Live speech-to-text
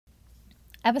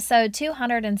Episode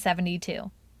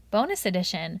 272, Bonus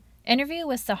Edition, Interview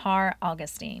with Sahar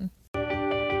Augustine.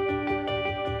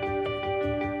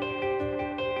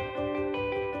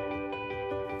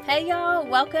 Hey y'all,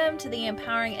 welcome to the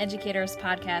Empowering Educators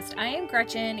podcast. I am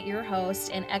Gretchen, your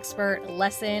host and expert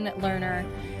lesson learner.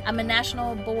 I'm a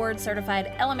national board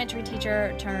certified elementary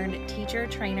teacher turned teacher,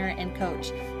 trainer, and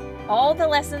coach. All the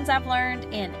lessons I've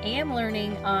learned and am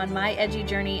learning on my edgy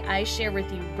journey, I share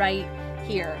with you right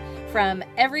here. From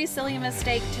every silly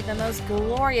mistake to the most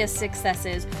glorious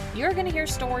successes, you're going to hear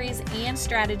stories and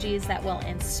strategies that will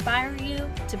inspire you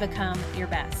to become your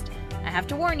best. I have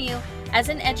to warn you, as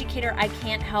an educator, I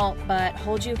can't help but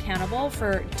hold you accountable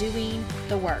for doing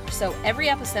the work. So every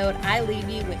episode, I leave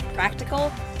you with practical,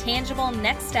 tangible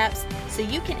next steps so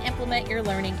you can implement your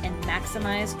learning and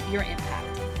maximize your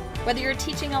impact. Whether you're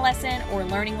teaching a lesson or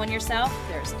learning one yourself,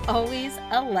 there's always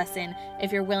a lesson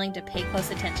if you're willing to pay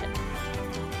close attention.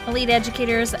 Elite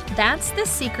educators, that's the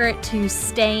secret to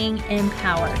staying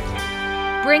empowered.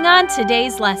 Bring on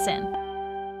today's lesson.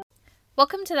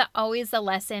 Welcome to the Always a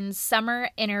Lesson Summer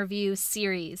Interview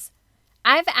Series.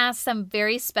 I've asked some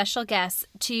very special guests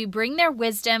to bring their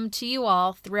wisdom to you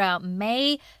all throughout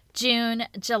May, June,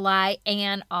 July,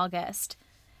 and August.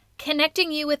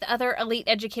 Connecting you with other elite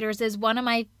educators is one of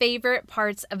my favorite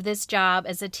parts of this job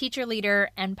as a teacher, leader,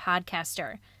 and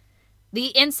podcaster. The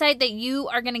insight that you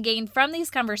are going to gain from these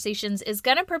conversations is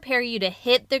going to prepare you to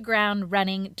hit the ground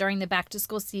running during the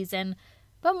back-to-school season,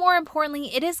 but more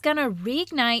importantly, it is going to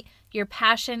reignite your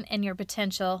passion and your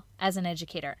potential as an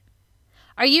educator.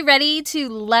 Are you ready to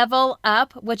level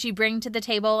up what you bring to the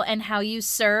table and how you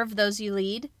serve those you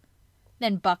lead?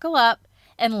 Then buckle up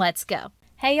and let's go.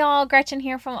 Hey y'all, Gretchen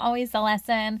here from Always a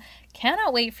Lesson.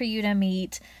 Cannot wait for you to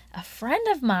meet a friend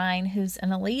of mine who's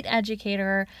an elite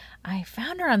educator. I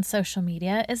found her on social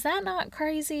media. Is that not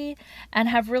crazy? And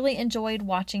have really enjoyed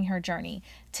watching her journey.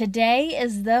 Today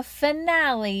is the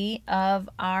finale of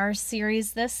our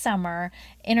series this summer,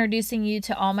 introducing you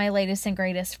to all my latest and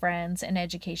greatest friends in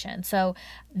education. So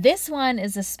this one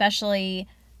is especially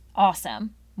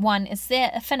awesome. One, it's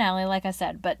the finale, like I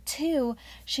said, but two,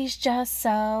 she's just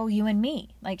so you and me.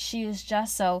 Like, she is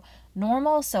just so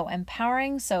normal, so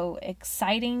empowering, so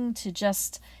exciting to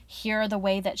just hear the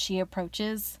way that she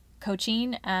approaches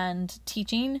coaching and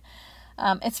teaching.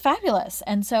 It's fabulous.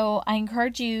 And so I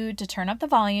encourage you to turn up the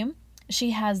volume.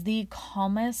 She has the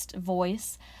calmest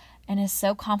voice and is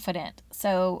so confident.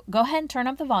 So go ahead and turn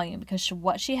up the volume because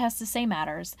what she has to say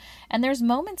matters. And there's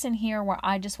moments in here where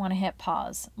I just want to hit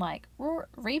pause, like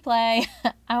replay.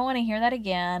 I want to hear that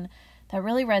again. That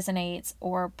really resonates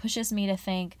or pushes me to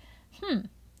think,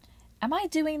 am I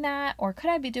doing that? Or could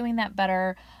I be doing that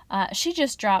better? She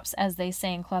just drops, as they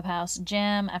say in Clubhouse,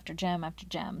 gem after gem after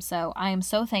gem. So I am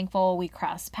so thankful we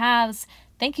crossed paths.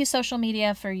 Thank you, social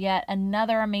media, for yet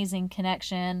another amazing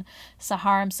connection.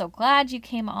 Sahar, I'm so glad you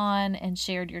came on and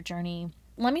shared your journey.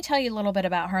 Let me tell you a little bit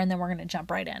about her, and then we're going to jump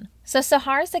right in. So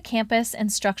Sahar is a campus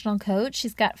instructional coach.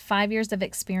 She's got 5 years of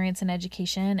experience in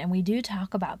education, and we do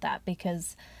talk about that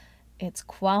because it's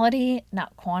quality,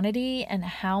 not quantity, and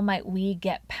how might we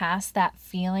get past that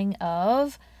feeling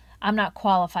of, I'm not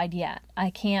qualified yet.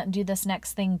 I can't do this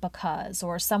next thing because,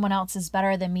 or someone else is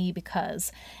better than me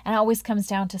because, and it always comes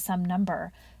down to some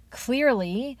number.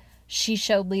 Clearly, she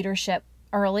showed leadership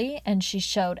early and she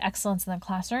showed excellence in the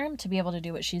classroom to be able to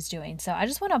do what she's doing. So I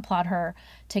just want to applaud her,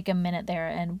 take a minute there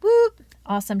and whoop,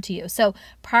 awesome to you. So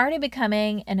prior to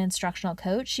becoming an instructional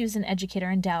coach, she was an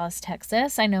educator in Dallas,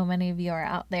 Texas. I know many of you are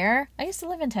out there. I used to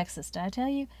live in Texas. Did I tell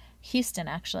you? Houston,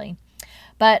 actually.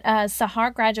 But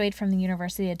Sahar graduated from the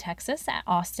University of Texas at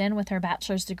Austin with her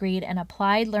bachelor's degree in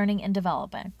applied learning and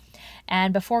development.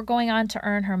 And before going on to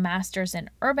earn her master's in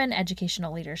urban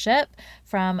educational leadership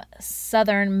from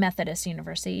Southern Methodist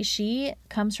University, she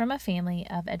comes from a family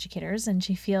of educators and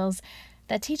she feels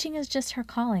that teaching is just her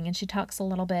calling. And she talks a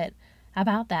little bit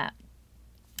about that.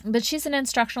 But she's an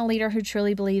instructional leader who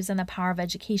truly believes in the power of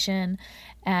education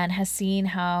and has seen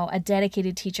how a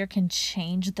dedicated teacher can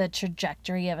change the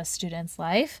trajectory of a student's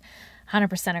life.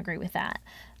 100% agree with that.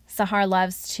 Sahar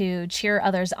loves to cheer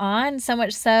others on, so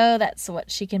much so that's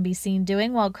what she can be seen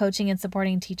doing while coaching and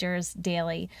supporting teachers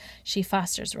daily. She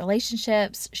fosters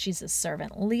relationships. She's a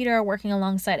servant leader working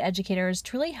alongside educators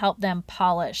to really help them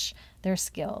polish their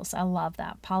skills. I love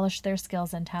that. Polish their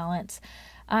skills and talents.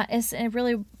 Is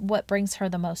really what brings her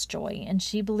the most joy. And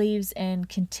she believes in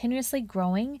continuously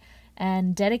growing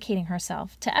and dedicating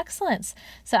herself to excellence.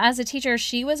 So as a teacher,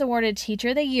 she was awarded Teacher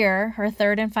of the Year, her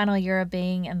third and final year of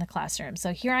being in the classroom.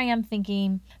 So here I am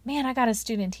thinking, man, I got a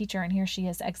student teacher and here she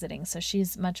is exiting. So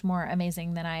she's much more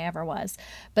amazing than I ever was.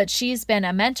 But she's been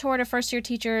a mentor to first-year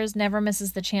teachers, never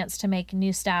misses the chance to make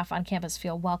new staff on campus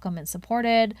feel welcome and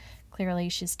supported. Clearly,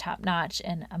 she's top-notch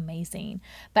and amazing.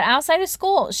 But outside of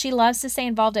school, she loves to stay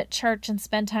involved at church and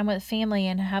spend time with family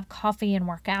and have coffee and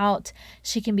work out.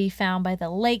 She can be found by the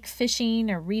lake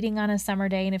fishing or reading on a summer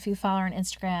day. And if you follow her on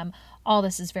Instagram, all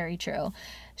this is very true.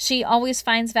 She always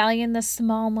finds value in the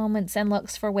small moments and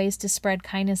looks for ways to spread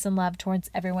kindness and love towards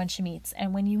everyone she meets.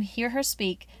 And when you hear her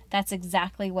speak, that's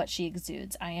exactly what she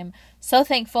exudes. I am so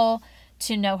thankful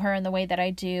to know her in the way that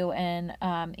I do, and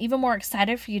even more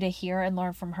excited for you to hear and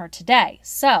learn from her today.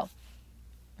 So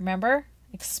remember,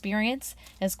 experience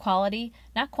is quality,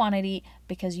 not quantity,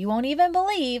 because you won't even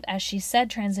believe, as she said,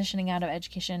 transitioning out of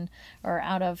education or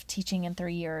out of teaching in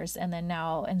 3 years and then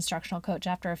now instructional coach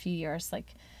after a few years.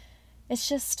 Like, it's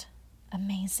just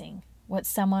amazing what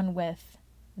someone with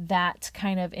that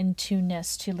kind of in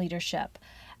tuneness to leadership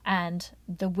and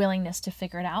the willingness to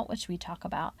figure it out, which we talk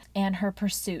about, and her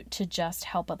pursuit to just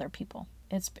help other people.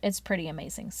 It's pretty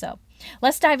amazing. So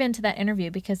let's dive into that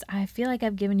interview because I feel like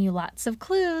I've given you lots of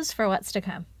clues for what's to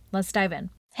come. Let's dive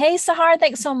in. Hey, Sahar,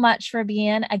 thanks so much for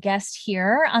being a guest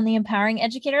here on the Empowering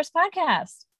Educators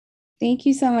podcast. Thank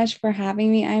you so much for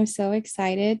having me. I'm so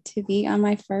excited to be on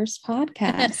my first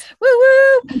podcast. Woo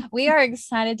woo! We are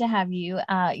excited to have you.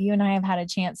 You and I have had a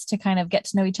chance to kind of get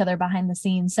to know each other behind the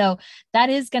scenes. So that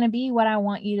is going to be what I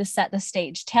want you to set the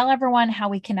stage. Tell everyone how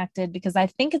we connected, because I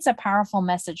think it's a powerful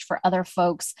message for other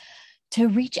folks to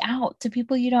reach out to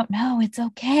people you don't know. It's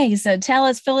okay. So tell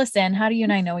us, fill us in. How do you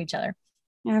and I know each other?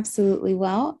 Absolutely.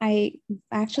 Well, I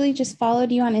actually just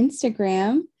followed you on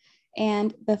Instagram.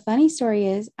 And the funny story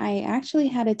is, I actually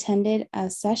had attended a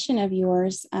session of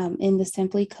yours in the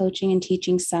Simply Coaching and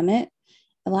Teaching Summit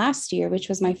last year, which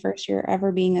was my first year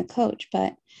ever being a coach.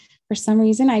 But for some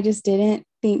reason, I just didn't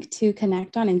think to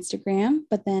connect on Instagram.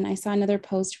 But then I saw another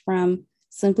post from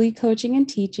Simply Coaching and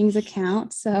Teaching's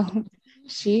account. So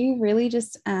she really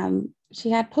just,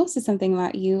 she had posted something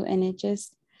about you, and it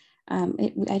just,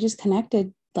 I just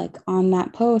connected like on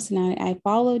that post, and I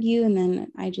followed you, and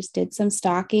then I just did some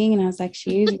stalking, and I was like,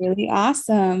 she's really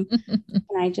awesome. And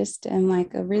I just am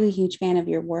like a really huge fan of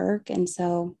your work. And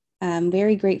so I'm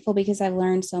very grateful because I've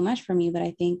learned so much from you. But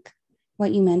I think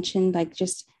what you mentioned, like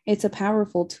just, it's a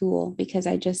powerful tool, because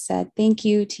I just said thank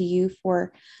you to you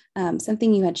for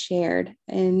something you had shared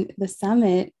in the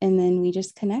summit, and then we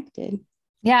just connected.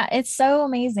 Yeah, it's so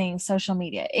amazing, social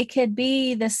media. It could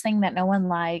be this thing that no one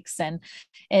likes and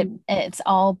it's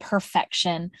all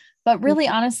perfection. But really,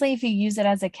 honestly, if you use it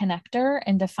as a connector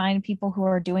and to find people who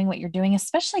are doing what you're doing,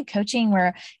 especially coaching,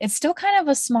 where it's still kind of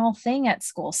a small thing at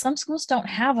school. Some schools don't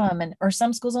have them, or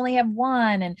some schools only have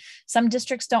one, and some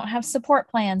districts don't have support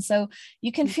plans. So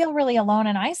you can feel really alone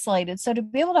and isolated. So to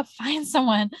be able to find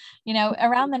someone,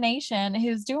 around the nation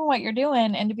who's doing what you're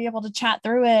doing and to be able to chat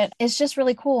through it, it's just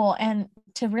really cool. And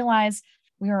to realize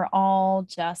we are all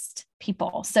just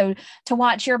people. So to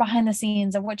watch your behind the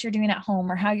scenes of what you're doing at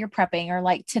home or how you're prepping, or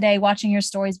like today, watching your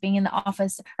stories being in the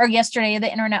office, or yesterday,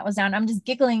 the internet was down. I'm just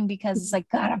giggling because it's like,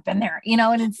 God, I've been there,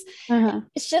 and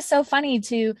it's just so funny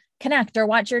to connect or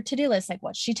watch your to-do list. Like,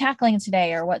 what's she tackling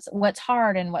today, or what's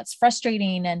hard and what's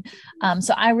frustrating. And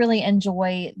so I really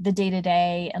enjoy the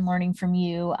day-to-day and learning from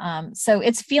you. So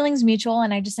it's feelings mutual.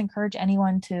 And I just encourage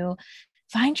anyone to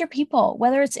find your people,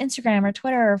 whether it's Instagram or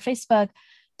Twitter or Facebook.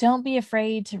 Don't be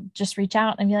afraid to just reach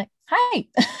out and be like, hi,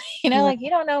 like, you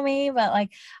don't know me, but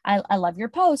like, I love your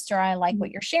post, or I like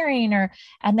what you're sharing,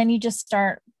 and then you just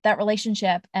start that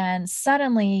relationship, and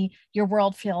suddenly your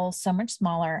world feels so much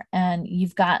smaller, and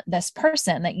you've got this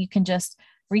person that you can just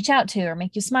reach out to, or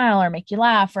make you smile, or make you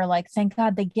laugh, or like, thank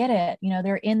God they get it.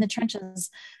 They're in the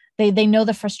trenches. They know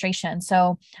the frustration.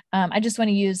 So I just want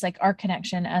to use like our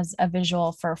connection as a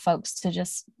visual for folks to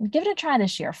just give it a try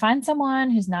this year. Find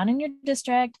someone who's not in your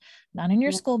district, not in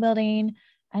your school building,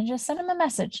 and just send them a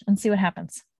message and see what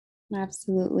happens.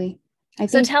 Absolutely.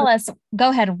 So tell us,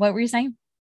 go ahead. What were you saying?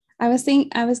 I was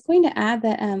going to add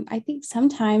that I think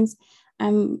sometimes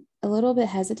I'm a little bit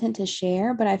hesitant to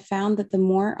share, but I found that the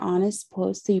more honest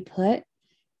posts you put,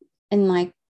 and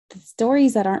like the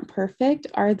stories that aren't perfect,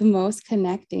 are the most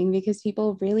connecting, because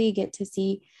people really get to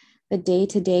see the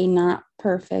day-to-day, not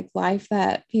perfect life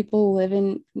that people live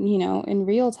in, in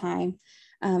real time.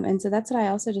 And so that's what I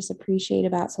also just appreciate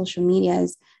about social media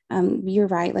is you're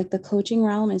right. Like the coaching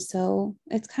realm is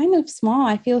it's kind of small.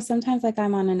 I feel sometimes like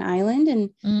I'm on an island, and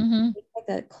like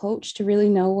a coach to really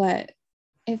know what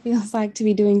it feels like to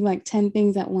be doing like 10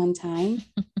 things at one time.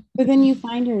 But then you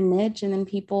find your niche, and then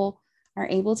people are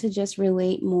able to just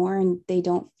relate more, and they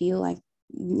don't feel like,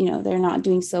 they're not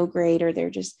doing so great, or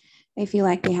they feel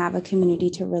like they have a community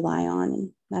to rely on.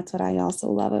 And that's what I also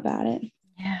love about it.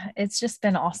 Yeah, it's just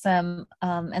been awesome.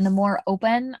 And the more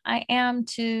open I am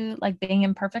to like being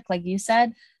imperfect, like you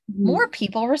said, more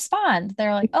people respond.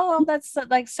 They're like, "Oh, that's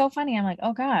like so funny." I'm like,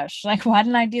 "Oh gosh, like why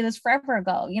didn't I do this forever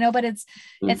ago?" But it's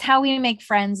how we make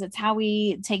friends. It's how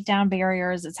we take down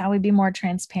barriers. It's how we be more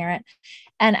transparent.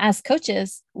 And as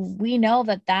coaches, we know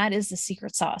that that is the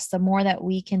secret sauce. The more that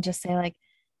we can just say like,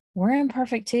 we're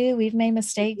imperfect too. We've made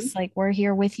mistakes. Like we're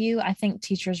here with you. I think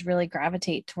teachers really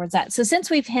gravitate towards that. So since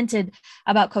we've hinted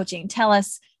about coaching, tell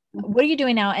us, what are you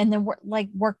doing now? And then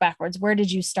work backwards. Where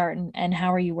did you start and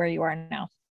how are you where you are now?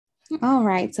 All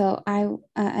right. So I'm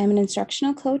an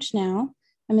instructional coach now.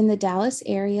 I'm in the Dallas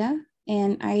area,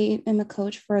 and I am a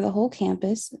coach for the whole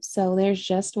campus. So there's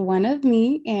just one of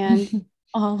me and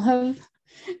all of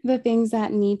the things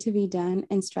that need to be done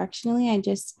instructionally. I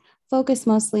just focus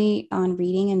mostly on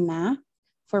reading and math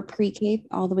for pre-K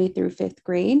all the way through fifth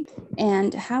grade.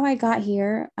 And how I got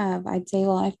here, I'd say,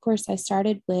 well, of course, I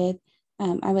started with,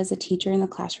 I was a teacher in the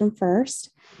classroom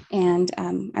first. And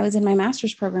I was in my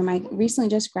master's program. I recently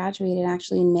just graduated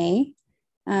actually in May.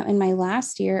 In my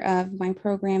last year of my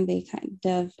program,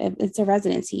 it's a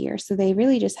residency year. So they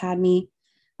really just had me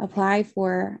apply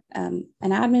for an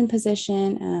admin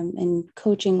position, and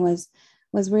coaching was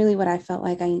really what I felt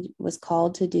like I was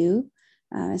called to do,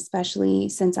 especially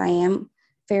since I am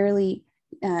fairly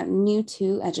new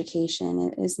to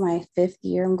education. It is my fifth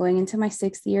year. I'm going into my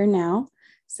sixth year now.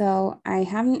 So I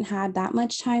haven't had that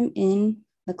much time in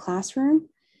the classroom,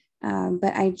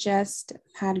 but I just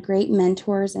had great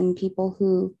mentors and people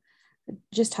who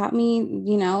just taught me,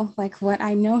 like what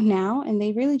I know now. And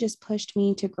they really just pushed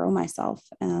me to grow myself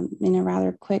in a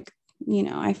rather quick,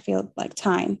 I feel like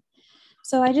time.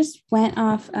 So I just went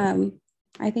off.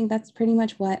 I think that's pretty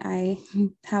much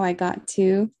how I got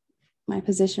to my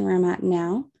position where I'm at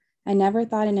now. I never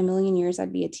thought in a million years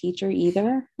I'd be a teacher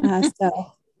either.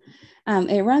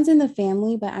 It runs in the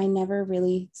family, but I never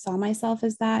really saw myself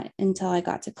as that until I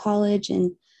got to college.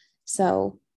 And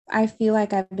so I feel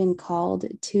like I've been called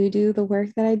to do the work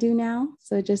that I do now.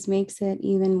 So it just makes it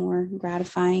even more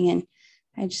gratifying. And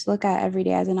I just look at every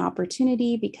day as an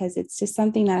opportunity, because it's just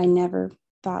something that I never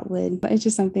thought but it's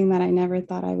just something that I never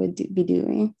thought I would be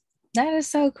doing. That is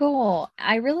so cool.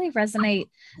 I really resonate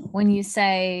when you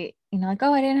say, like,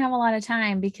 oh, I didn't have a lot of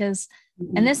time because,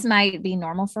 and this might be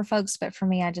normal for folks, but for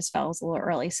me, I just felt it was a little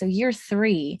early. So year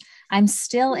 3, I'm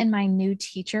still in my new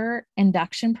teacher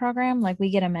induction program. Like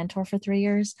we get a mentor for 3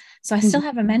 years. So I still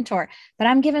have a mentor, but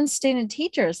I'm given student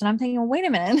teachers and I'm thinking, well, wait a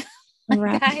minute. Like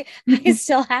Right. I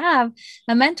still have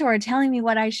a mentor telling me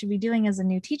what I should be doing as a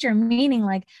new teacher, meaning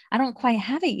like I don't quite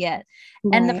have it yet.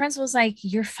 Right. And the principal's like,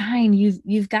 you're fine.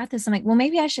 You've got this. I'm like, well,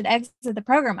 maybe I should exit the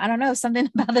program. I don't know. Something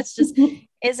about this just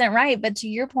isn't right. But to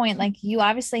your point, like you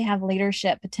obviously have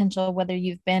leadership potential, whether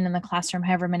you've been in the classroom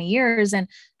however many years. And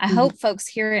I hope folks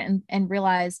hear it and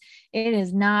realize it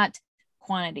is not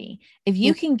quantity. If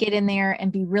you can get in there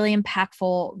and be really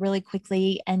impactful really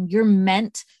quickly, and you're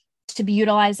meant to be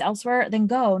utilized elsewhere, then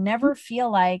go. Never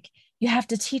feel like you have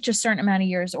to teach a certain amount of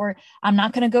years, or I'm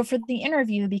not going to go for the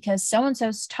interview because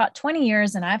so-and-so's taught 20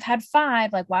 years and I've had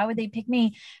 5. Like, why would they pick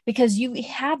me? Because you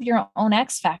have your own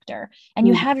X factor and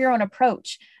you have your own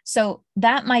approach. So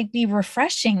that might be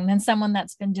refreshing than someone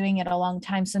that's been doing it a long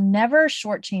time. So never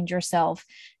shortchange yourself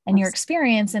and your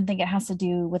experience and think it has to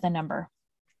do with a number.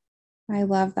 I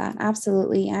love that.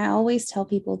 Absolutely. I always tell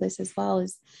people this as well,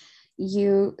 is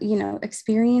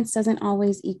experience doesn't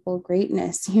always equal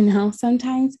greatness.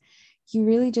 Sometimes you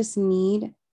really just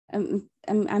need,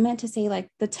 I meant to say, like,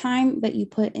 the time that you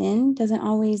put in doesn't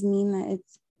always mean that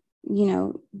it's,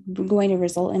 going to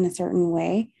result in a certain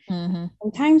way.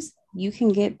 Sometimes you can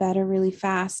get better really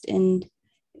fast, and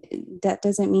that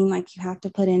doesn't mean like you have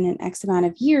to put in an X amount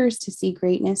of years to see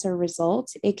greatness or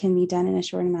results. It can be done in a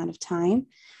short amount of time.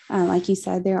 Like you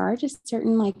said, there are just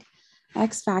certain like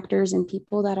X factors and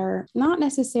people that are not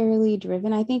necessarily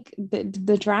driven. I think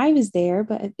the drive is there,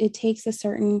 but it takes a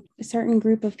certain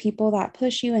group of people that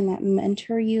push you and that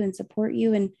mentor you and support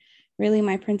you. And really,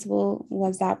 my principal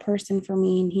was that person for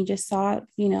me. And he just saw,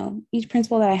 each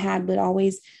principal that I had would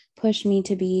always push me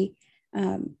to be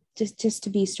just to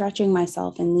be stretching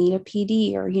myself and lead a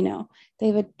PD, or,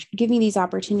 they would give me these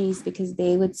opportunities because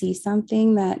they would see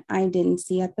something that I didn't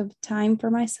see at the time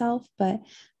for myself. But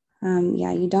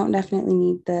you don't definitely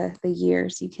need the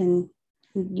years. You can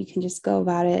just go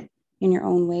about it in your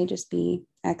own way. Just be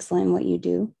excellent in what you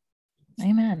do.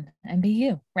 Amen. And be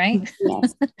you, right?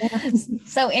 Yes.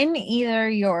 So in either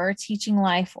your teaching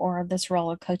life or this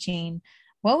role of coaching,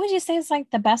 what would you say is like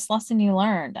the best lesson you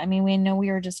learned? I mean, we know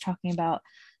we were just talking about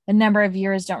the number of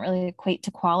years don't really equate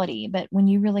to quality, but when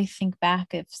you really think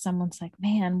back, if someone's like,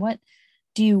 man, what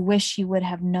do you wish you would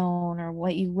have known, or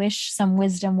what you wish some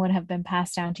wisdom would have been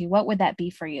passed down to you, what would that be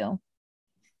for you?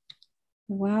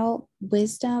 Well,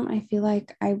 wisdom, I feel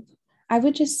like I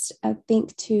would just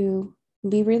think to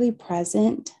be really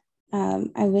present.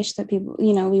 I wish that people,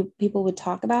 people would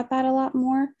talk about that a lot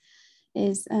more.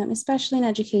 Is especially in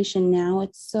education now,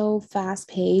 it's so fast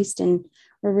paced, and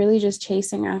we're really just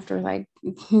chasing after like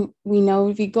we know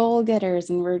we be goal getters,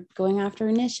 and we're going after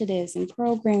initiatives and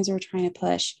programs we're trying to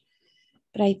push.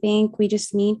 But I think we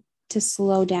just need to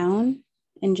slow down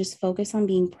and just focus on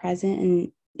being present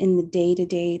and in the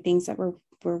day-to-day things that we're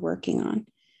working on,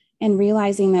 and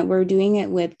realizing that we're doing it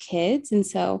with kids. And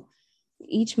so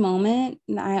each moment,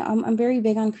 I'm very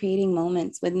big on creating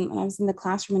moments. When I was in the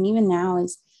classroom, and even now,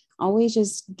 is always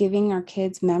just giving our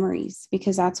kids memories,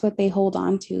 because that's what they hold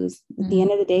on to. Is at the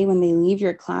end of the day, when they leave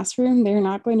your classroom, they're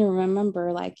not going to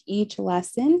remember like each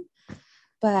lesson,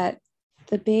 but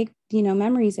the big,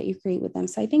 memories that you create with them.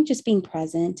 So I think just being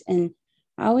present, and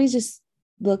I always just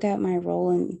look at my role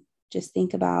and just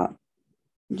think about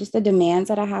just the demands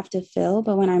that I have to fill.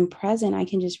 But when I'm present, I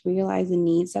can just realize the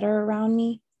needs that are around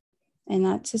me. And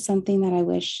that's just something that I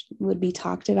wish would be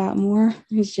talked about more,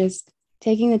 is just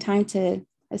taking the time to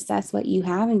assess what you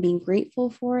have and being grateful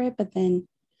for it, but then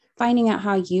finding out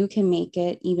how you can make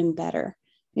it even better.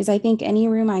 Because I think any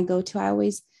room I go to, I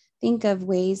always think of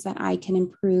ways that I can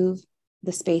improve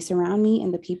the space around me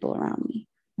and the people around me.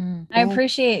 I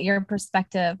appreciate your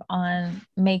perspective on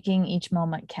making each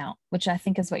moment count, which I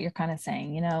think is what you're kind of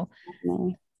saying,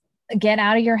 Definitely. get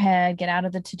out of your head, get out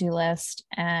of the to-do list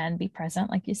and be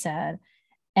present, like you said.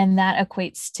 And that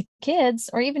equates to kids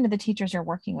or even to the teachers you're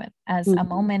working with as a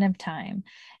moment of time.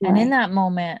 And in that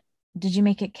moment, did you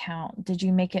make it count? Did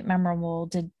you make it memorable?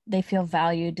 Did they feel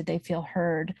valued? Did they feel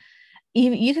heard?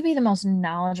 Even you could be the most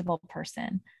knowledgeable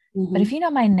person, but if you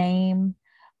know my name,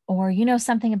 or you know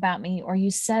something about me, or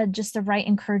you said just the right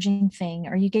encouraging thing,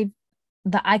 or you gave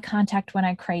the eye contact when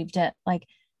I craved it, like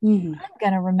I'm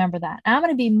going to remember that. I'm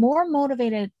going to be more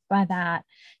motivated by that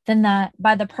than that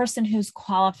by the person who's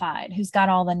qualified, who's got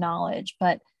all the knowledge,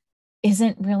 but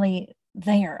isn't really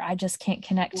there. I just can't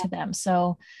connect to them.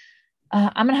 So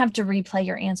I'm going to have to replay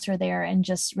your answer there and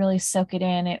just really soak it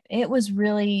in. It was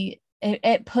really,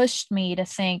 it pushed me to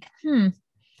think, am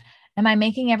I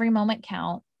making every moment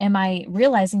count? Am I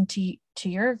realizing, to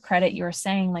your credit, you were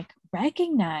saying like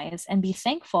recognize and be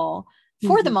thankful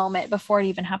for the moment before it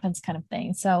even happens, kind of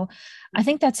thing. So I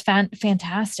think that's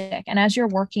fantastic. And as you're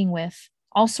working with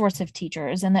all sorts of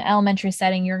teachers in the elementary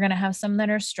setting, you're going to have some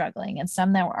that are struggling and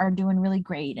some that are doing really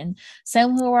great and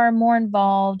some who are more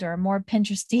involved or more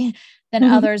Pinteresty than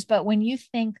others. But when you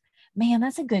think, man,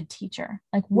 that's a good teacher,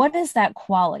 like what is that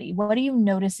quality? What are you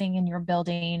noticing in your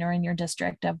building or in your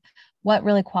district of what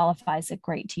really qualifies a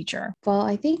great teacher? Well,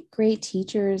 I think great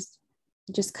teachers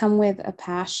just come with a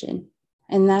passion.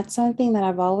 And that's something that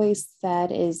I've always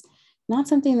said is not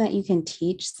something that you can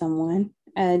teach someone.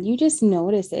 And you just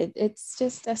notice it. It's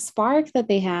just a spark that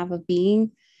they have of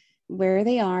being where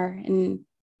they are. And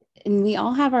we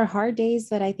all have our hard days,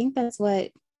 but I think that's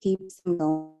what keeps them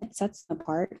going. It sets them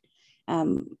apart.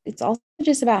 It's also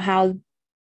just about how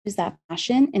is that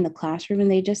passion in the classroom, and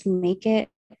they just make it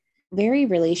very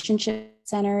relationship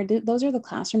centered. Those are the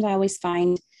classrooms I always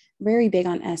find very big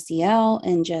on SEL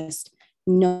and just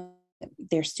know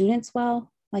their students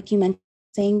well. Like you mentioned,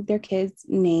 saying their kids'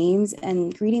 names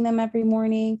and greeting them every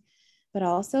morning, but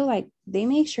also like they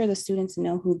make sure the students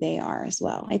know who they are as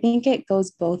well. I think it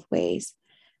goes both ways.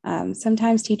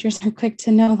 Sometimes teachers are quick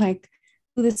to know like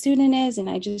who the student is, and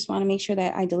I just want to make sure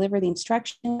that I deliver the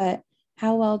instruction, but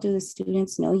how well do the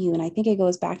students know you? And I think it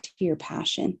goes back to your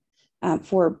passion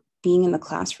for being in the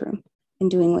classroom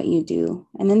and doing what you do.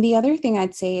 And then the other thing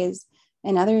I'd say is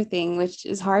another thing, which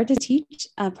is hard to teach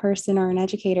a person or an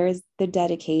educator, is the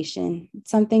dedication.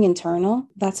 It's something internal.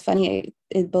 That's funny.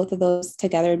 Both of those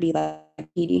together would be like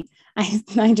PD.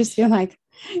 I just feel like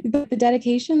the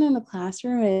dedication in the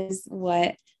classroom is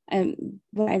what I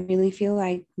really feel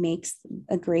like makes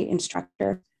a great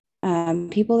instructor.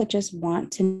 People that just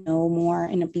want to know more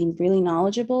and being really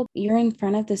knowledgeable. You're in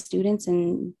front of the students,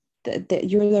 and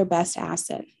you're their best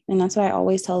asset. And that's what I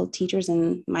always tell teachers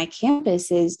in my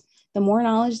campus is the more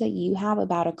knowledge that you have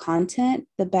about a content,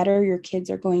 the better your kids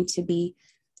are going to be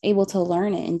able to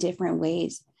learn it in different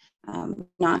ways.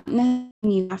 Not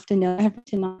you have to know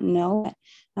to not know it.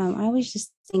 I always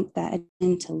just think that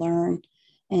to learn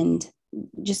and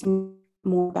just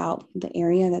more about the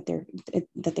area that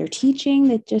they're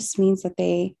teaching. It just means that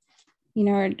they,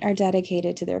 are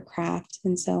dedicated to their craft.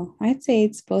 And so I'd say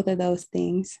it's both of those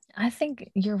things. I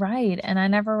think you're right. And I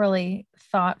never really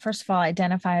thought, first of all,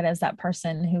 identified as that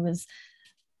person who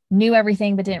knew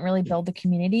everything but didn't really build the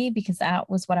community, because that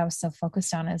was what I was so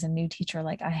focused on as a new teacher.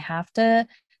 Like, I have to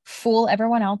fool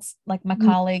everyone else, like my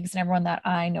colleagues and everyone, that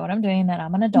I know what I'm doing, that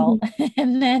I'm an adult.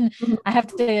 And then I have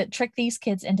to trick these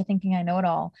kids into thinking I know it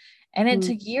all. And it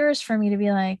took years for me to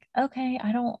be like, okay,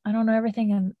 I don't know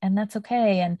everything, and that's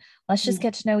okay. And let's just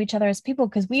get to know each other as people,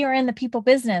 because we are in the people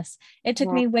business. It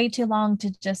took me way too long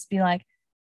to just be like,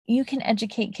 you can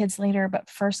educate kids later, but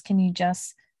first, can you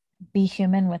just be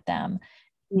human with them?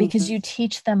 Because you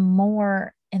teach them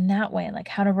more in that way, like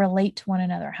how to relate to one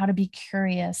another, how to be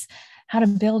curious, how to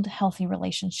build healthy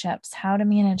relationships, how to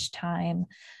manage time,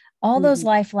 all those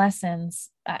life lessons.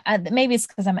 Maybe it's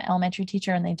because I'm an elementary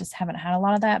teacher and they just haven't had a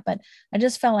lot of that, but I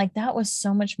just felt like that was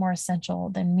so much more essential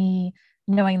than me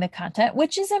knowing the content,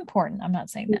 which is important. I'm not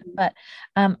saying that, but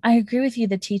I agree with you.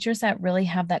 The teachers that really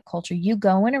have that culture, you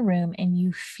go in a room and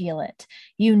you feel it.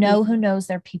 You know who knows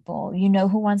their people, you know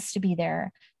who wants to be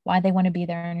there, why they want to be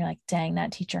there. And you're like, dang,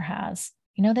 that teacher has,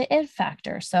 the it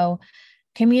factor. So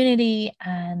community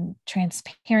and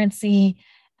transparency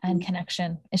and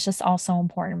connection, it's just all so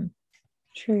important.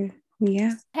 True.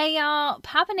 Yeah. Hey, y'all,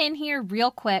 popping in here real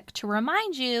quick to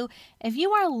remind you, if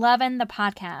you are loving the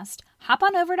podcast, hop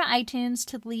on over to iTunes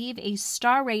to leave a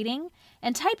star rating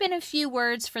and type in a few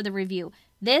words for the review.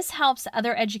 This helps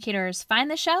other educators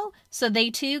find the show so they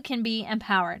too can be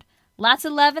empowered. Lots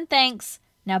of love and thanks.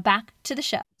 Now back to the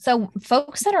show. So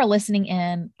folks that are listening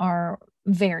in are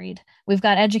varied. We've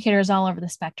got educators all over the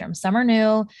spectrum. Some are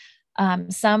new.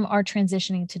 Some are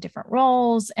transitioning to different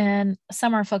roles, and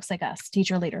some are folks like us,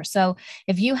 teacher leaders. So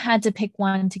if you had to pick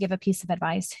one to give a piece of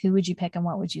advice, who would you pick and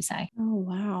what would you say? Oh,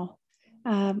 wow.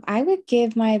 I would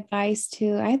give my advice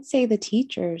to, I'd say, the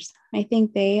teachers. I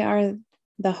think they are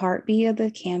the heartbeat of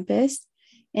the campus.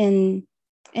 And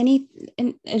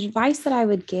advice that I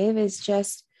would give is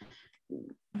just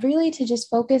really to just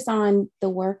focus on the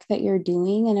work that you're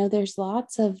doing. I know there's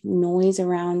lots of noise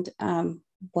around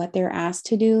what they're asked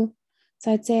to do.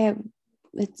 So I'd say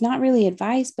it's not really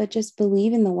advice, but just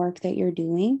believe in the work that you're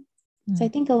doing. So I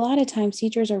think a lot of times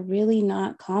teachers are really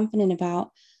not confident about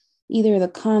either the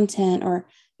content or,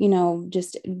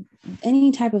 just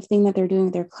any type of thing that they're doing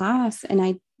with their class. And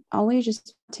I always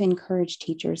just to encourage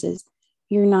teachers is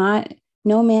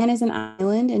no man is an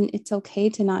island, and it's okay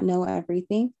to not know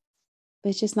everything, but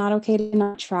it's just not okay to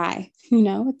not try.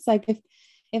 It's like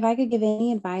if I could give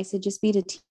any advice, it'd just be to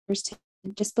teachers to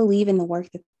just believe in the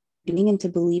work that they're doing and to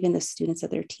believe in the students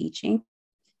that they're teaching.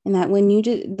 And that when you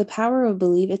do, the power of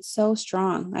belief, it's so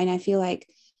strong. And I feel like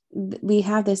we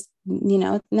have this,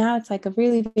 now it's like a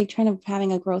really big trend of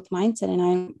having a growth mindset. And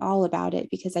I'm all about it,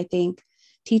 because I think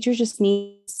teachers just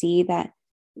need to see that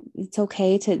it's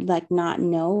okay to like not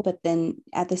know, but then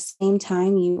at the same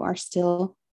time, you are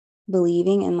still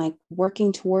believing and like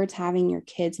working towards having your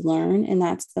kids learn. And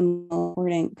that's the most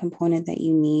important component that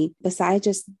you need. Besides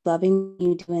just loving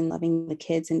you do and loving the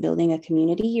kids and building a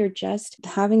community, you're just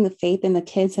having the faith in the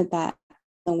kids that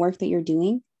the work that you're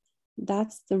doing,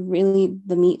 that's the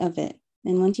meat of it.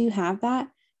 And once you have that,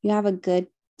 you have a good,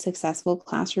 successful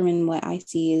classroom. And what I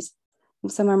see is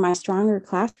some of my stronger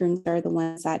classrooms are the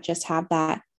ones that just have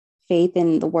that faith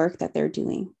in the work that they're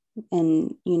doing.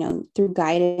 And, through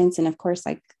guidance and of course,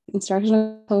 like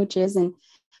instructional coaches and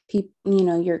people,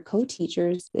 your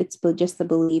co-teachers, it's just the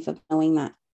belief of knowing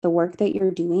that the work that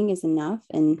you're doing is enough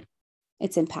and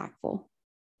it's impactful.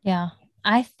 Yeah,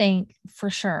 I think for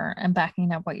sure. And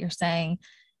backing up what you're saying,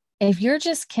 if you're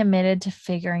just committed to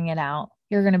figuring it out,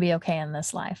 you're going to be okay in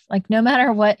this life. Like no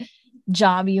matter what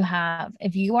job you have,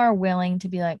 if you are willing to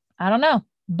be like, I don't know,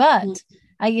 but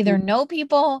I either know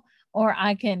people, or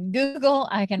I can Google,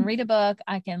 I can read a book,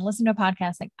 I can listen to a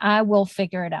podcast. Like I will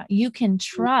figure it out. You can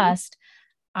trust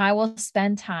I will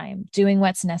spend time doing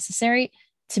what's necessary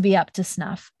to be up to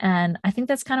snuff. And I think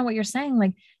that's kind of what you're saying.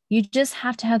 Like you just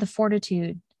have to have the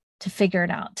fortitude to figure it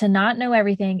out, to not know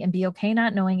everything and be okay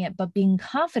not knowing it, but being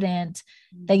confident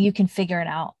that you can figure it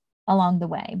out along the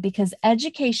way, because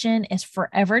education is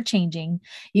forever changing.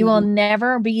 You will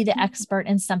never be the expert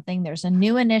in something. There's a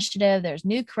new initiative, there's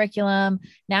new curriculum.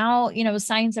 Now,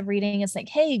 science of reading is like,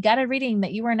 hey, you got a reading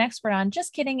that you were an expert on.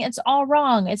 Just kidding. It's all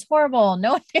wrong. It's horrible.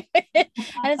 No one did it.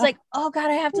 And it's like, oh God,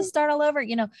 I have to start all over,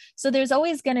 So there's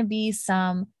always going to be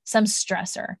some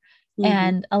stressor.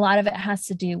 And a lot of it has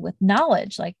to do with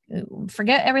knowledge. Like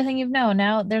forget everything you've known.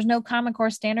 Now there's no Common Core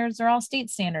standards. They're all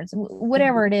state standards,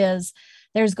 whatever it is.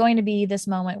 there's going to be this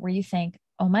moment where you think,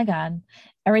 oh my God,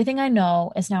 everything I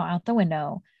know is now out the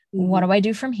window. What do I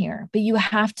do from here? But you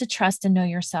have to trust and know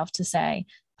yourself to say,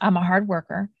 I'm a hard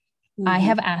worker. I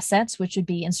have assets, which would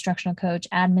be instructional coach,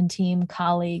 admin team,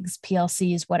 colleagues,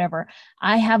 PLCs, whatever.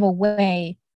 I have a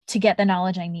way to get the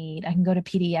knowledge I need. I can go to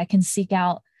PD. I can seek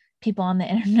out people on the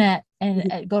internet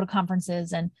and go to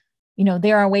conferences. And,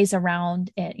 there are ways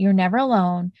around it. You're never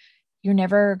alone. You're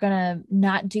never going to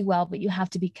not do well, but you have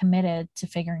to be committed to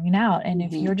figuring it out. And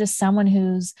if you're just someone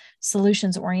who's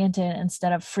solutions oriented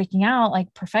instead of freaking out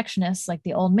like perfectionists, like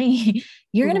the old me,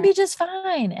 you're going to be just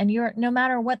fine. And no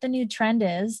matter what the new trend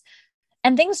is,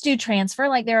 and things do transfer,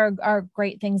 like there are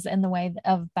great things in the way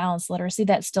of balanced literacy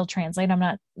that still translate. I'm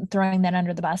not throwing that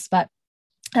under the bus, but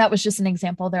that was just an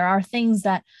example. There are things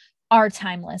that are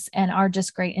timeless and are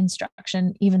just great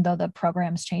instruction, even though the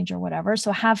programs change or whatever.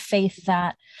 So have faith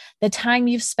that the time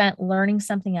you've spent learning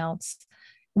something else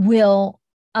will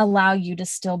allow you to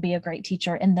still be a great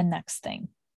teacher in the next thing.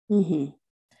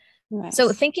 Right.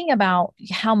 So thinking about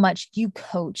how much you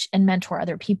coach and mentor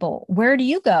other people, where do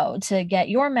you go to get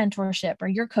your mentorship or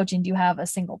your coaching? Do you have a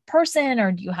single person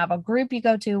or do you have a group you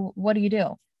go to? What do you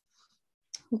do?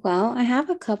 Well, I have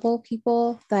a couple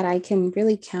people that I can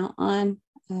really count on.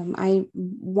 I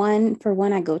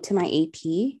go to my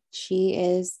AP.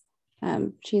 She's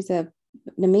an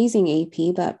amazing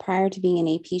AP, but prior to being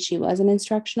an AP, she was an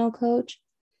instructional coach.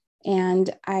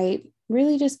 And I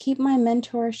really just keep my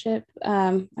mentorship.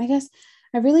 I guess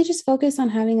I really just focus on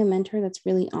having a mentor that's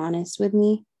really honest with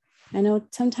me. I know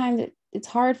sometimes it's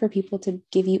hard for people to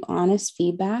give you honest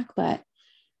feedback, but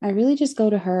I really just go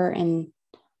to her and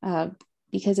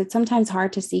because it's sometimes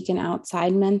hard to seek an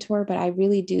outside mentor, but I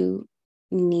really do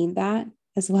need that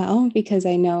as well, because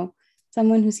I know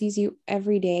someone who sees you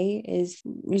every day is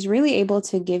really able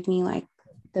to give me like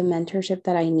the mentorship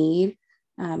that I need.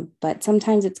 But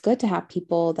sometimes it's good to have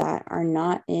people that are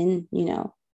not in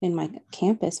my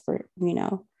campus for,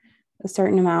 a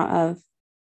certain amount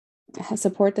of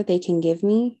support that they can give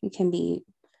me. It can be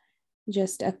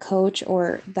just a coach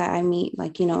or that I meet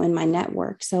in my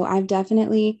network. So I've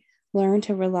definitely learned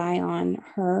to rely on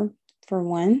her for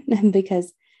one,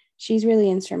 because she's really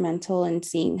instrumental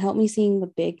in helped me seeing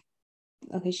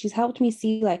she's helped me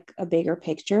see like a bigger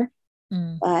picture.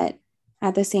 But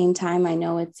at the same time, I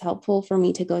know it's helpful for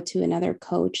me to go to another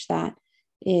coach that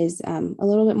is a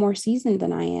little bit more seasoned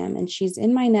than I am. And she's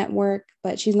in my network,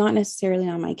 but she's not necessarily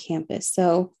on my campus.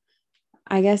 So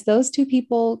I guess those two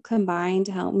people combined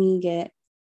to help me get,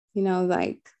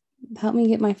 help me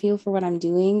get my feel for what I'm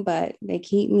doing, but they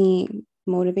keep me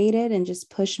motivated and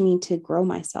just push me to grow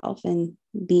myself and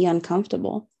be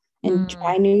uncomfortable and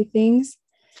try new things.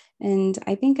 And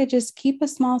I think I just keep a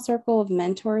small circle of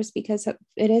mentors because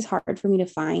it is hard for me to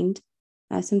find.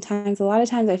 A lot of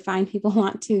times I find people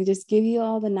want to just give you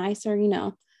all the nicer,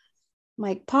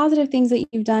 like positive things that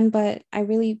you've done. But I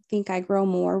really think I grow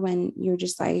more when you're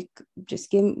just give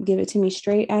it to me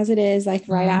straight as it is. Like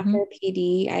right after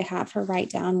PD, I have her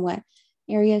write down what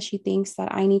areas she thinks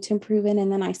that I need to improve in.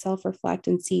 And then I self-reflect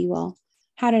and see, well,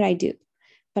 how did I do?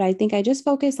 But I think I just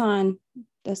focus on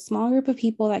a small group of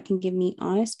people that can give me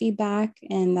honest feedback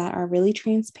and that are really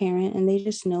transparent and they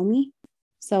just know me.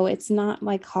 So it's not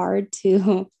like hard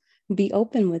to be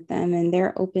open with them, and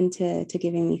they're open to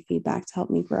giving me feedback to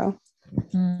help me grow.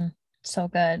 So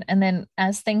good. And then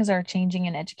as things are changing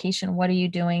in education, what are you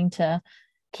doing to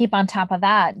keep on top of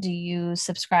that? Do you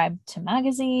subscribe to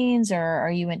magazines, or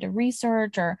are you into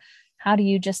research, or how do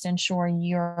you just ensure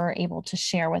you're able to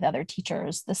share with other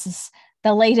teachers? This is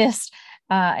the latest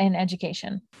in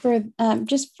education. For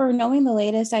knowing the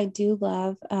latest, I do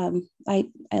love, I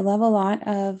love a lot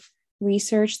of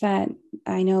research that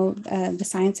I know the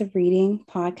Science of Reading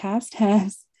podcast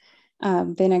has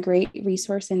been a great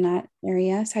resource in that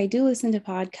area. So I do listen to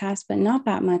podcasts, but not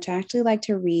that much. I actually like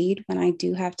to read when I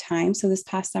do have time. So this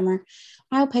past summer,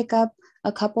 I'll pick up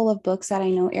a couple of books that I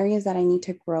know areas that I need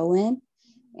to grow in.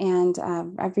 And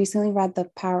I've recently read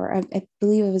I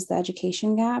believe it was The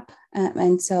Education Gap.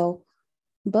 And so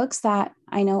books that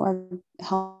I know are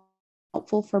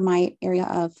helpful for my area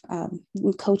of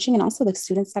coaching and also the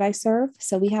students that I serve.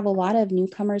 So we have a lot of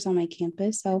newcomers on my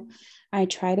campus. So I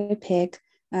try to pick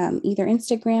either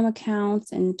Instagram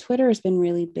accounts, and Twitter has been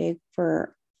really big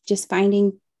for just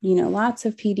finding, lots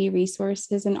of PD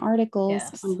resources and articles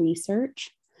on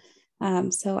research.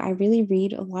 So I really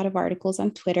read a lot of articles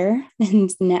on Twitter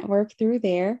and network through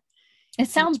there. It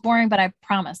sounds boring, but I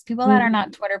promise people that are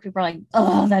not Twitter, people are like,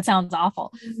 oh, that sounds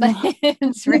awful. But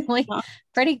it's really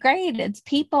pretty great. It's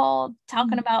people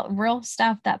talking about real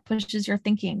stuff that pushes your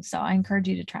thinking. So I encourage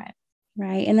you to try it.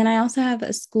 Right. And then I also have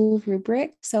a school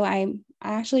rubric. So I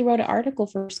I actually wrote an article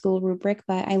for School Rubric,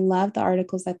 but I love the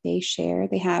articles that they share.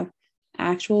 They have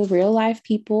actual real life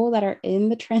people that are in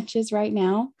the trenches right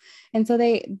now. And so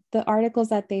the articles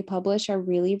that they publish are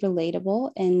really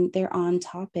relatable, and they're on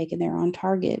topic and they're on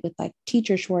target with like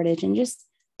teacher shortage and just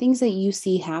things that you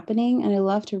see happening. And I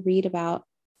love to read about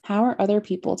how are other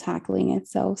people tackling it.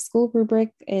 So School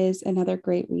Rubric is another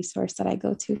great resource that I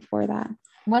go to for that.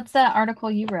 What's that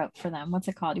article you wrote for them? What's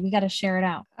it called? We got to share it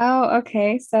out. Oh,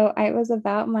 okay. So it was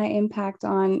about my impact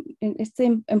on, it's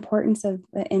the importance of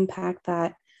the impact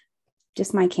that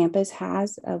just my campus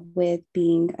has with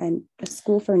being a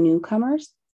school for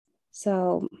newcomers.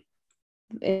 So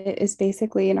it's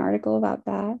basically an article about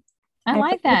that. I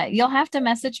like that. You'll have to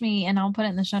message me and I'll put it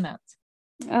in the show notes.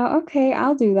 Oh, okay.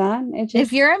 I'll do that.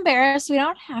 If you're embarrassed, we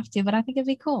don't have to, but I think it'd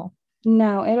be cool.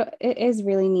 No, it is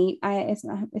really neat.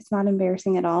 It's not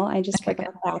embarrassing at all. I just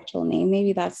forgot the actual name.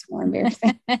 Maybe that's more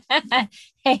embarrassing.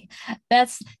 Hey,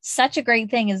 that's such a great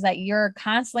thing, is that you're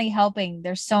constantly helping.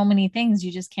 There's so many things,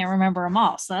 you just can't remember them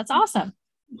all. So that's awesome.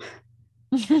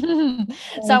 So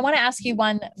I want to ask you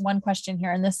one question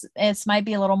here, and this might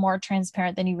be a little more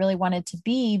transparent than you really wanted to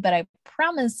be, but I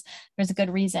promise there's a good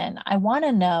reason. I want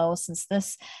to know, since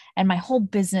this and my whole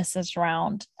business is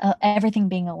around everything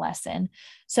being a lesson.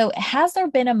 So has there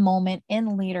been a moment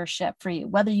in leadership for you,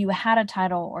 whether you had a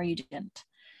title or you didn't,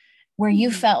 where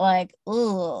you felt like,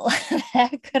 oh,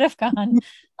 that could have gone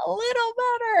a little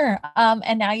better.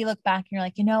 And now you look back and you're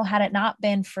like, had it not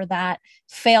been for that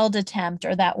failed attempt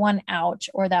or that one ouch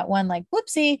or that one like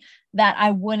whoopsie, that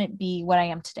I wouldn't be what I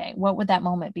am today. What would that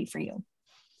moment be for you?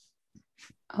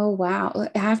 Oh, wow.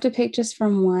 I have to pick just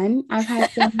from one. I've had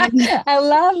I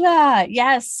love that.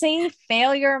 Yes. See,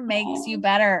 failure makes you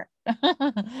better. It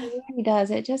really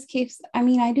does. It just keeps,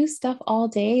 I do stuff all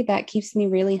day that keeps me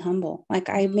really humble. Like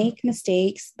I make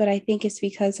mistakes, but I think it's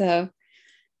because of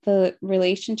the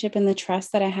relationship and the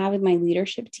trust that I have with my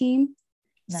leadership team.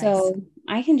 Nice. So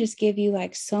I can just give you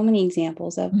like so many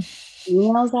examples of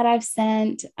emails that I've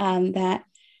sent that,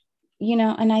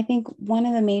 and I think one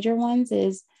of the major ones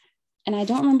is, and I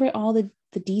don't remember all the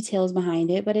details behind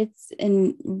it, but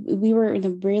we were in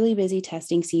a really busy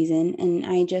testing season, and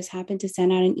I just happened to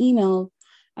send out an email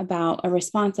about a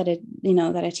response that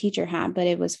a teacher had, but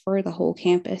it was for the whole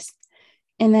campus.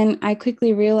 And then I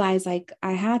quickly realized like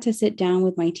I had to sit down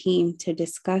with my team to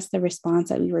discuss the response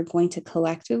that we were going to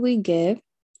collectively give,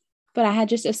 but I had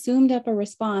just assumed up a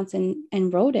response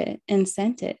and wrote it and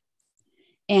sent it.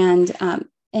 And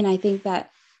I think that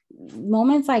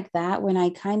moments like that, when I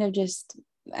kind of just,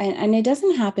 and it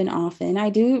doesn't happen often, I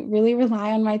do really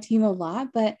rely on my team a lot,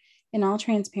 but in all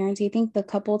transparency, I think the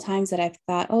couple of times that I've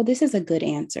thought, oh, this is a good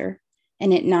answer,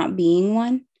 and it not being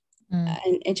one,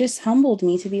 and it just humbled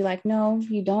me to be like, no,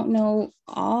 you don't know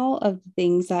all of the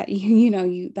things that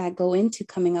you that go into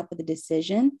coming up with a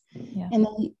decision. Yeah. And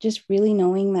then just really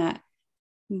knowing that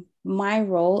my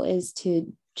role is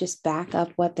to just back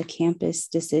up what the campus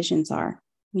decisions are,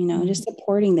 just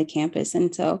supporting the campus.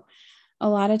 And so a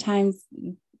lot of times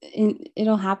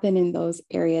it'll happen in those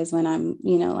areas when I'm,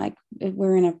 like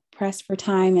we're in a press for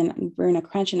time and we're in a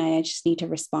crunch and I just need to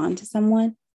respond to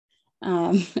someone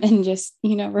and just,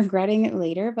 regretting it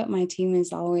later. But my team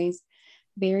is always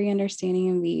very understanding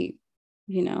and we,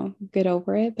 get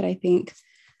over it. But I think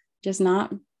just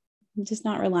not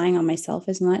relying on myself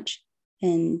as much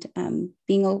and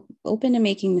being open to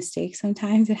making mistakes.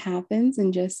 Sometimes it happens,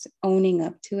 and just owning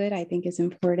up to it, I think, is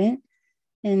important.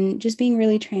 And just being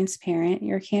really transparent.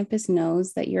 Your campus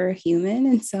knows that you're a human.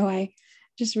 And so I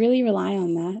just really rely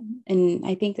on that. And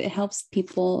I think it helps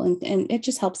people and it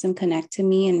just helps them connect to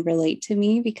me and relate to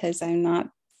me, because I'm not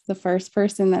the first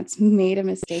person that's made a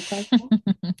mistake like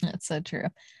that. That's so true.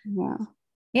 Yeah.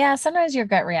 Yeah. Sometimes your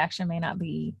gut reaction may not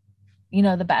be,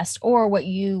 the best, or what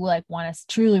you like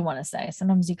truly want to say.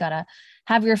 Sometimes you got to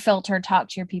have your filter, talk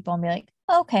to your people and be like,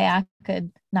 okay, I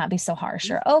could not be so harsh,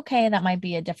 or okay, that might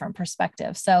be a different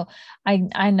perspective. So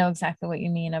I know exactly what you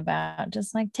mean about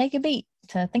just like take a beat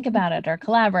to think about it or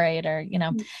collaborate or,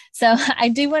 so I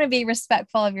do want to be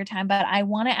respectful of your time, but I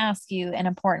want to ask you an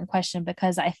important question,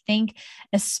 because I think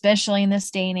especially in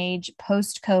this day and age,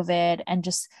 post-COVID, and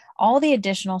just all the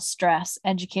additional stress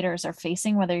educators are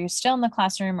facing, whether you're still in the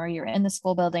classroom or you're in the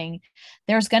school building,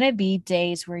 there's going to be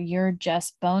days where you're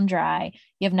just bone dry.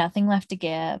 You have nothing left to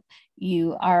give.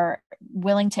 You are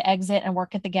willing to exit and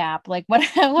work at the Gap, like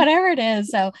whatever it is.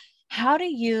 So how do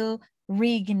you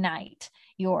reignite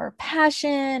your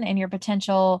passion and your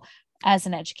potential as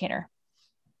an educator?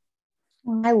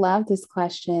 Well, I love this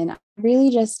question. Really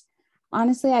just,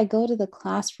 honestly, I go to the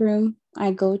classroom,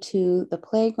 I go to the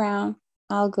playground,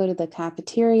 I'll go to the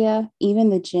cafeteria, even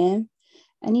the gym.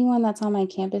 anyone that's on my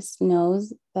campus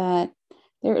knows that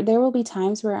there will be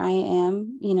times where I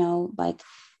am, like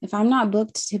if I'm not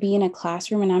booked to be in a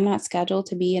classroom and I'm not scheduled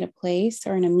to be at a place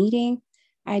or in a meeting,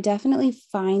 I definitely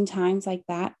find times like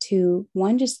that to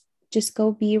one, just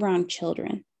go be around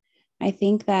children. I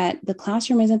think that the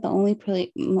classroom isn't the only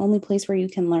place where you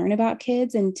can learn about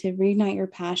kids and to reignite your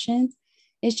passions.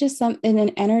 It's just an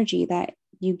energy that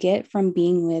you get from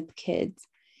being with kids.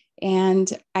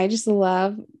 And I just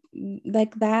love,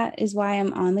 like, that is why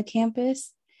I'm on the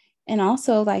campus. And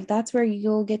also, like, that's where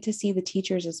you'll get to see the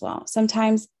teachers as well.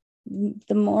 Sometimes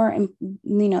the more,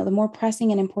 the more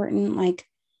pressing and important, like,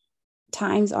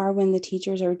 times are when the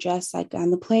teachers are just like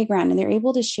on the playground and they're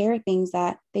able to share things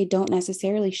that they don't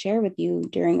necessarily share with you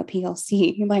during a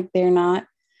PLC. Like, they're not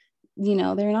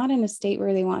in a state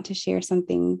where they want to share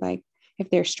something, like if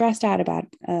they're stressed out about,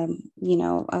 an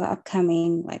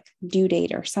upcoming like due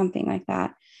date or something like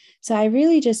that. So I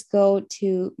really just go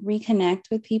to reconnect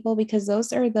with people because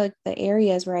those are the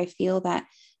areas where I feel that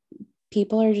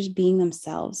people are just being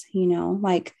themselves,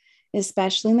 like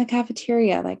especially in the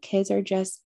cafeteria, like kids are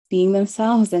just being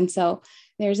themselves. And so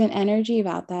there's an energy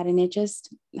about that. And it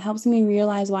just helps me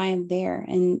realize why I'm there.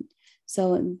 And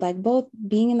so, like, both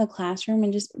being in the classroom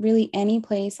and just really any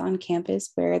place on campus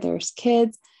where there's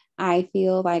kids, I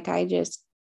feel like I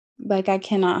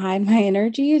cannot hide my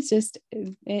energy.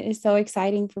 It's so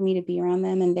exciting for me to be around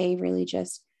them. And they really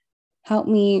just help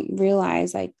me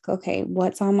realize, like, okay,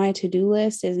 what's on my to-do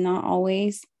list is not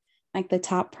always like the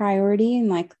top priority. And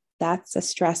like, that's a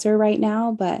stressor right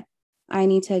now, but I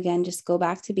need to, again, just go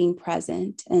back to being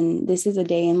present. And this is a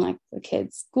day in like the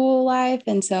kids' school life.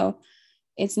 And so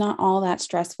it's not all that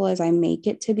stressful as I make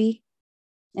it to be.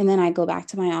 And then I go back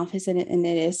to my office and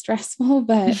it is stressful,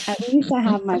 but at least I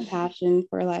have my passion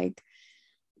for, like,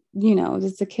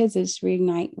 just the kids just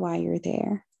reignite why you're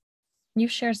there. You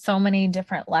share so many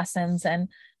different lessons and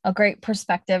a great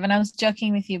perspective. And I was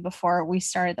joking with you before we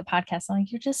started the podcast. I'm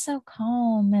like, you're just so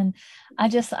calm. And I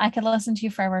could listen to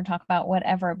you forever and talk about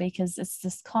whatever, because it's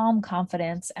this calm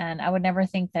confidence. And I would never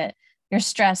think that you're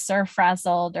stressed or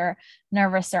frazzled or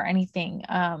nervous or anything.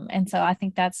 And so I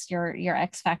think that's your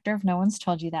X factor if no one's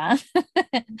told you that.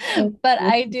 But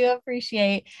I do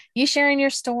appreciate you sharing your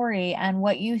story and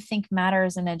what you think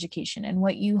matters in education and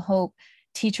what you hope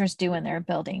teachers do in their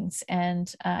buildings.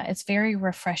 And it's very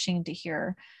refreshing to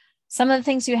hear some of the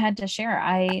things you had to share.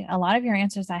 A lot of your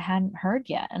answers I hadn't heard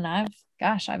yet. And I've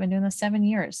been doing this 7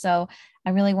 years. So I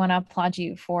really want to applaud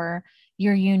you for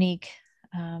your unique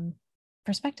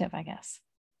perspective, I guess.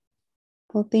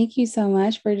 Well, thank you so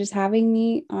much for just having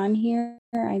me on here.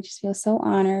 I just feel so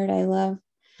honored. I love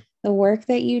the work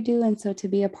that you do. And so to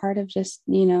be a part of just,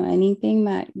 anything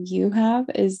that you have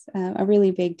is a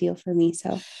really big deal for me.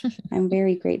 So I'm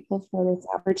very grateful for this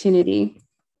opportunity.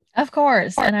 Of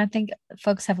course. And I think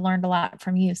folks have learned a lot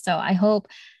from you. So I hope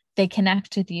they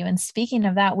connect with you. And speaking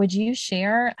of that, would you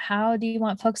share, how do you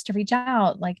want folks to reach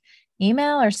out? Like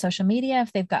email or social media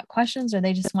if they've got questions or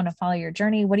they just want to follow your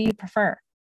journey? What do you prefer?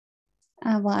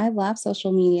 Well, I love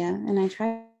social media and I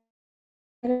try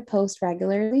to post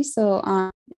regularly. So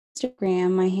on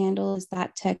Instagram, my handle is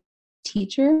that tech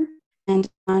teacher. And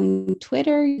on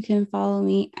Twitter, you can follow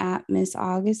me at Miss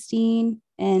Augustine.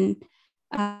 And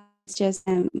it's just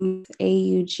AUGSTEEN.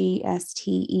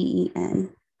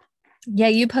 Yeah,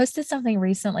 you posted something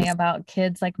recently about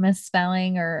kids like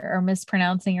misspelling or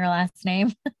mispronouncing your last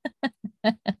name.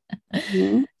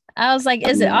 Mm-hmm. I was like,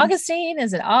 is it Augustine?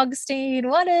 Is it Augustine?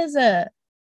 What is it?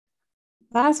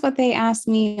 That's what they ask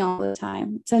me all the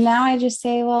time. So now I just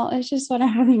say, well, it's just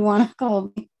whatever you want to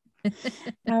call me.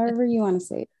 However you want to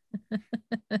say it.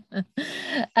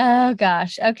 Oh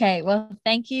gosh. Okay. Well,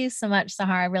 thank you so much,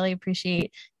 Sahar. I really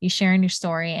appreciate you sharing your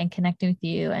story and connecting with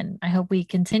you. And I hope we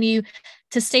continue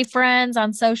to stay friends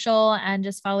on social and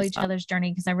just follow each other's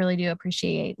journey, because I really do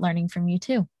appreciate learning from you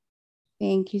too.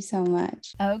 Thank you so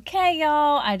much. Okay,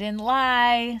 y'all. I didn't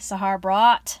lie. Sahar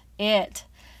brought it.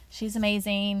 She's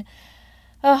amazing.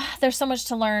 Oh, there's so much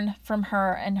to learn from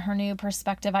her and her new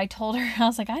perspective. I told her, I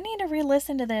was like, I need to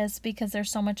re-listen to this because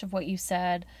there's so much of what you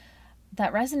said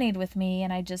that resonated with me.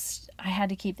 And I had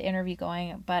to keep the interview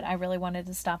going, but I really wanted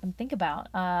to stop and think about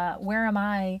where am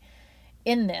I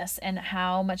in this and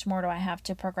how much more do I have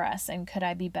to progress and could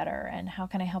I be better and how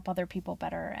can I help other people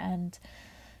better and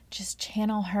just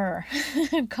channel her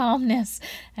calmness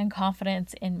and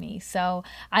confidence in me. So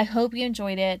I hope you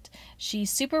enjoyed it. She's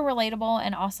super relatable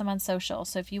and awesome on social.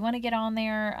 So if you want to get on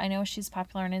there, I know she's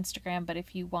popular on Instagram, but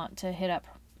if you want to hit up,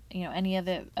 any of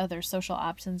the other social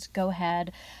options, go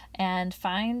ahead and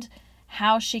find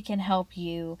how she can help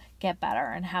you get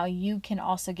better and how you can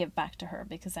also give back to her,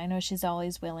 because I know she's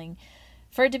always willing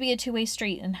for it to be a two-way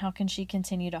street, and how can she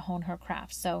continue to hone her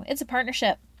craft. So it's a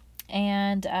partnership.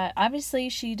 And obviously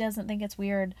she doesn't think it's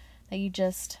weird that you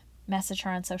just message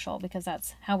her on social, because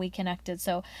that's how we connected.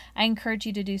 So I encourage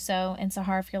you to do so. And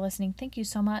Sahar, if you're listening, thank you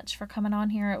so much for coming on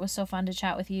here. It was so fun to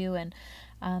chat with you and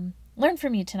learn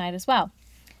from you tonight as well.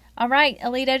 All right,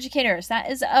 Elite Educators, that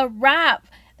is a wrap.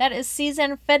 That is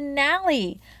season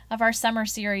finale of our summer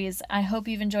series. I hope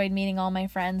you've enjoyed meeting all my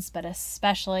friends, but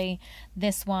especially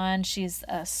this one. She's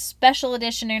a special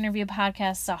edition interview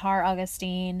podcast, Sahar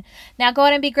Augustine. Now go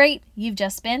out and be great. You've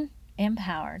just been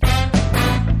empowered.